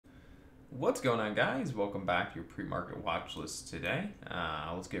What's going on, guys? Welcome back to your pre-market watch list today.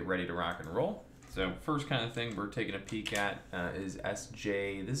 Let's get ready to rock and roll. So first kind of thing we're taking a peek at is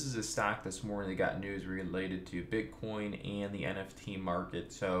SJ. This is a stock this morning that got news related to Bitcoin and the NFT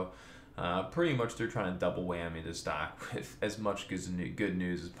market. So pretty much they're trying to double whammy the stock with as much good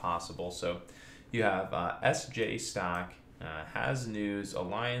news as possible. So you have SJ stock has news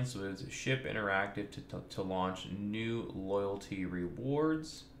alliance with Ship Interactive to launch new loyalty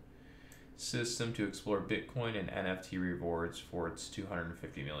rewards system to explore Bitcoin and NFT rewards for its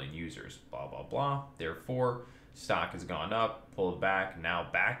 250 million users, blah, blah, blah. Therefore, stock has gone up, pulled back, now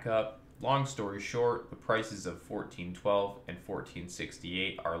back up. Long story short, the prices of 1412 and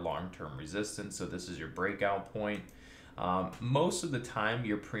 1468 are long-term resistance, so this is your breakout point. Most of the time,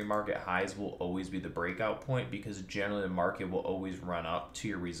 your pre-market highs will always be the breakout point because generally the market will always run up to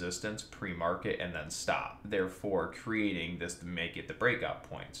your resistance pre-market and then stop, therefore creating this to make it the breakout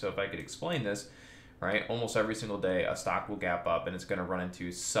point. So if I could explain this, right, almost every single day a stock will gap up and it's going to run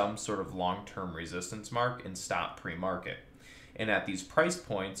into some sort of long-term resistance mark and stop pre-market. And at these price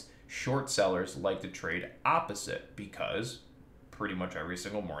points, short sellers like to trade opposite because pretty much every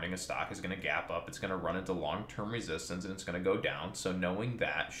single morning a stock is going to gap up, it's going to run into long-term resistance, and it's going to go down. So knowing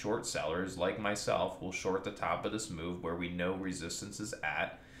that, short sellers like myself will short the top of this move where we know resistance is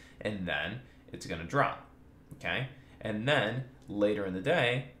at, and then it's going to drop, okay? And then later in the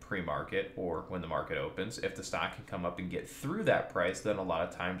day, pre-market or when the market opens, if the stock can come up and get through that price, then a lot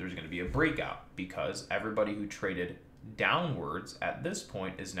of times there's going to be a breakout because everybody who traded downwards at this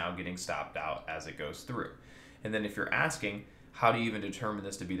point is now getting stopped out as it goes through. And then if you're asking, how do you even determine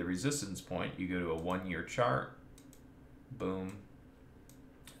this to be the resistance point? You go to a 1-year chart, boom,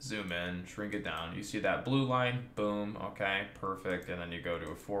 zoom in, shrink it down. You see that blue line, boom, okay, perfect. And then you go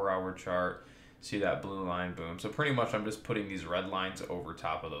to a 4-hour chart, see that blue line, boom. So pretty much I'm just putting these red lines over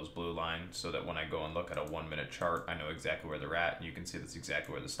top of those blue lines so that when I go and look at a 1-minute chart, I know exactly where they're at, and you can see that's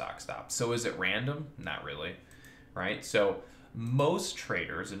exactly where the stock stops. So is it random? Not really, right? So most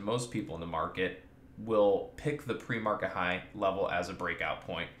traders and most people in the market will pick the pre-market high level as a breakout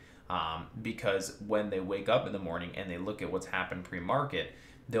point because when they wake up in the morning and they look at what's happened pre-market,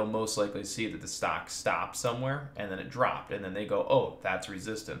 they'll most likely see that the stock stopped somewhere and then it dropped, and then they go, oh, that's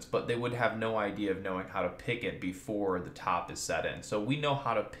resistance. But they would have no idea of knowing how to pick it before the top is set in. So we know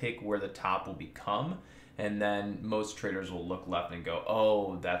how to pick where the top will become, and then most traders will look left and go,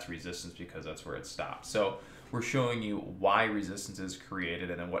 oh, that's resistance because that's where it stopped. So we're showing you why resistance is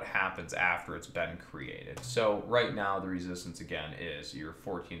created and then what happens after it's been created. So right now the resistance again is your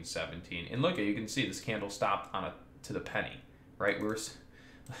 1417, and look at, you can see this candle stopped on to the penny, right?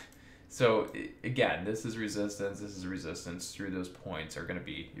 So again, this is resistance through those points are going to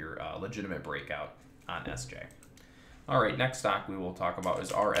be your legitimate breakout on SJ. All right, next stock we will talk about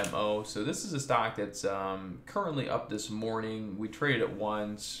is RMO. So this is a stock that's currently up this morning. We traded it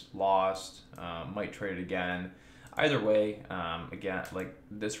once, lost, might trade it again. Either way, again, like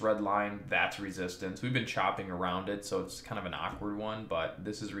this red line, that's resistance. We've been chopping around it, so it's kind of an awkward one, but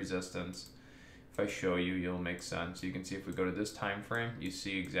this is resistance. If I show you, you'll make sense. You can see if we go to this time frame, you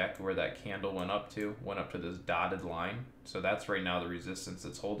see exactly where that candle went up to this dotted line. So that's right now the resistance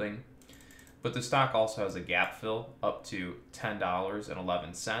it's holding. But the stock also has a gap fill up to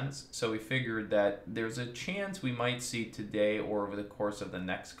 $10.11. So we figured that there's a chance we might see today or over the course of the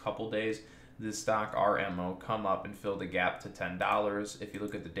next couple days, this stock RMO come up and fill the gap to $10. If you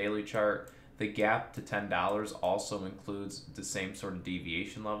look at the daily chart, the gap to $10 also includes the same sort of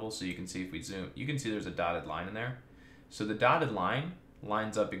deviation level. So you can see if we zoom, you can see there's a dotted line in there. So the dotted line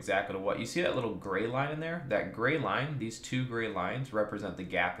lines up exactly to what you see, that little gray line in there. That gray line, these two gray lines represent the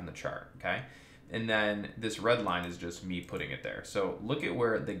gap in the chart, okay? And then this red line is just me putting it there. So look at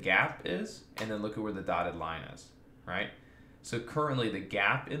where the gap is, and then look at where the dotted line is, right? So currently the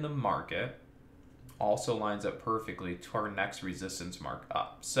gap in the market also lines up perfectly to our next resistance mark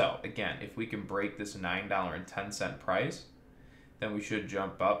up. So again, if we can break this $9.10 price, then we should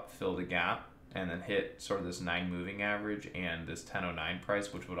jump up, fill the gap, and then hit sort of this 9 moving average and this 1009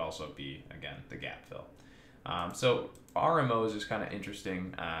 price, which would also be, again, the gap fill. So RMO is just kind of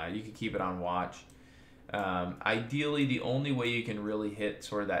interesting. You can keep it on watch. Ideally, the only way you can really hit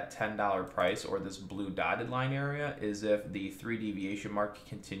sort of that $10 price or this blue dotted line area is if the 3 deviation mark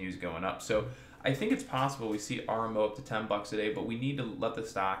continues going up. So I think it's possible we see RMO up to 10 bucks a day, but we need to let the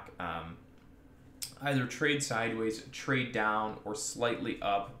stock either trade sideways, trade down, or slightly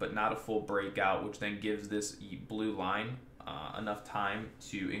up, but not a full breakout, which then gives this blue line enough time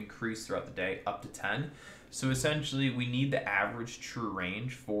to increase throughout the day up to 10. So essentially, we need the average true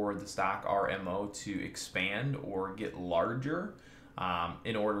range for the stock RMO to expand or get larger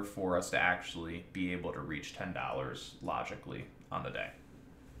in order for us to actually be able to reach $10 logically on the day.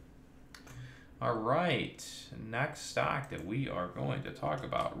 All right, next stock that we are going to talk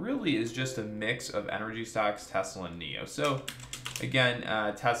about really is just a mix of energy stocks, Tesla and NIO. So again,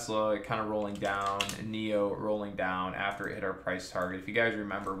 Tesla kind of rolling down, NIO rolling down after it hit our price target. If you guys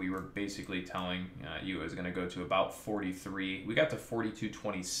remember, we were basically telling you it was going to go to about 43. We got to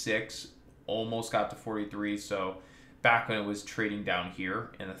 42.26, almost got to 43. So back when it was trading down here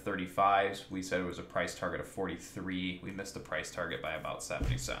in the 35s, we said it was a price target of 43. We missed the price target by about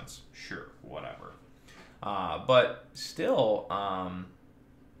 70 cents. Sure, whatever. But still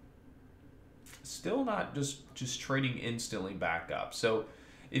not just trading instantly back up. So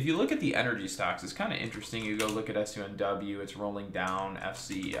if you look at the energy stocks, it's kind of interesting. You go look at SUNW, it's rolling down,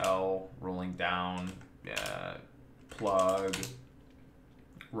 FCL rolling down, Plug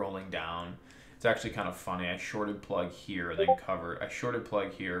rolling down. It's actually kind of funny. I shorted Plug here, then covered. I shorted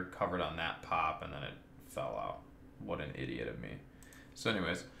Plug here, covered on that pop, and then it fell out. What an idiot of me. So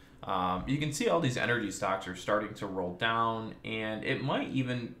anyways, you can see all these energy stocks are starting to roll down, and it might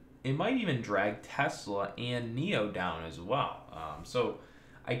even drag Tesla and NIO down as well. So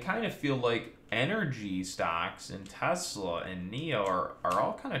I kind of feel like energy stocks and Tesla and NIO are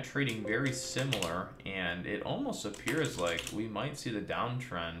all kind of trading very similar, and it almost appears like we might see the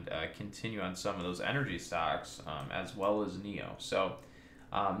downtrend continue on some of those energy stocks as well as NIO. So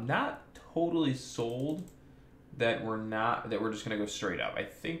not totally sold that we're just going to go straight up. I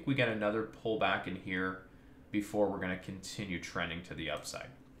think we get another pullback in here before we're going to continue trending to the upside.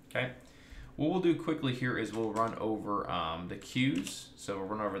 Okay. What we'll do quickly here is we'll run over the Qs. So we'll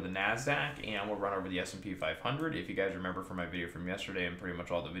run over the NASDAQ and we'll run over the S&P 500. If you guys remember from my video from yesterday and pretty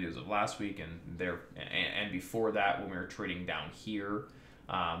much all the videos of last week and before that when we were trading down here,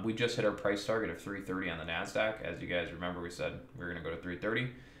 we just hit our price target of 330 on the NASDAQ. As you guys remember, we said we were going to go to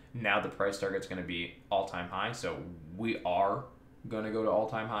 330. Now the price target's going to be all-time high. So we are going to go to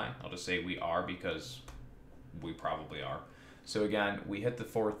all-time high. I'll just say we are because we probably are. So again, we hit the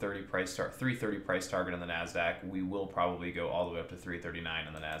 330 price target on the NASDAQ. We will probably go all the way up to 339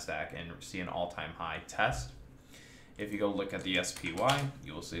 on the NASDAQ and see an all-time high test. If you go look at the SPY,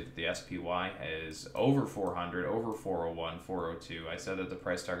 you will see that the SPY is over 400, over 401, 402. I said that the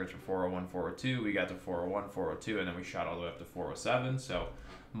price targets were 401, 402. We got to 401, 402, and then we shot all the way up to 407. So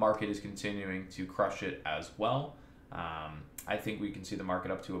market is continuing to crush it as well. I think we can see the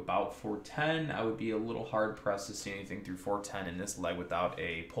market up to about 410. I would be a little hard pressed to see anything through 410 in this leg without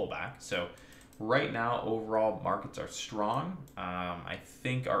a pullback. So right now, overall, markets are strong. I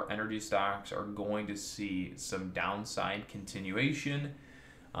think our energy stocks are going to see some downside continuation,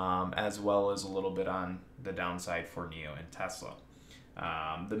 as well as a little bit on the downside for NIO and Tesla.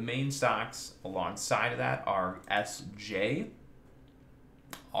 The main stocks alongside of that are SJ,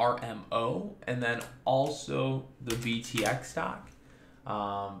 RMO, and then also the BTX stock.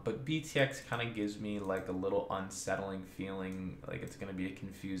 But BTX kind of gives me like a little unsettling feeling, like it's going to be a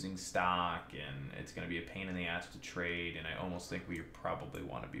confusing stock and it's going to be a pain in the ass to trade, and I almost think we probably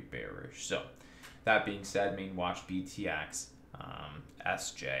want to be bearish. So that being said, watch BTX,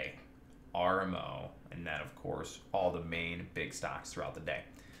 SJ, RMO, and then of course all the main big stocks throughout the day.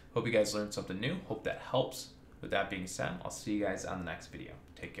 Hope you guys learned something new. Hope that helps. With that being said, I'll see you guys on the next video.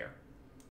 Take care.